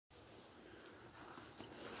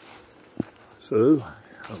So,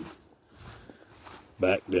 I'm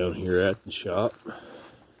back down here at the shop.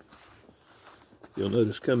 You'll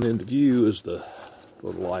notice coming into view is the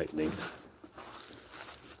little lightning.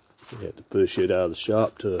 We had to push it out of the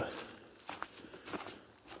shop to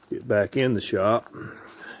get back in the shop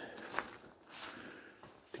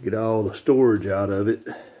to get all the storage out of it,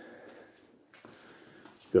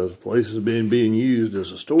 because the place has been being used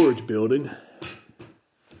as a storage building.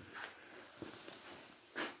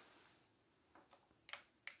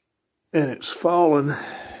 And it's fallen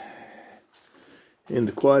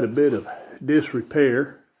into quite a bit of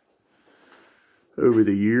disrepair over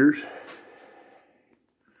the years.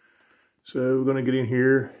 So we're going to get in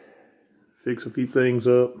here, fix a few things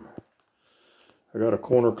up. I got a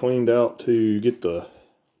corner cleaned out to get the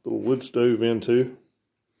little wood stove into.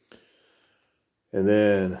 And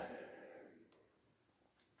then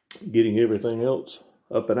getting everything else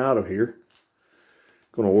up and out of here.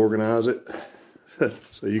 Going to organize it.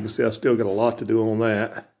 So you can see I still got a lot to do on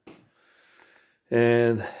that.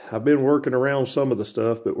 And I've been working around some of the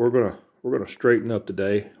stuff, but we're gonna straighten up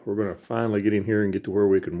today. We're gonna finally get in here and get to where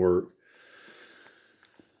we can work.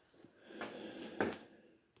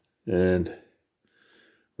 And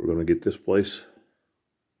we're gonna get this place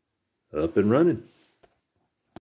up and running.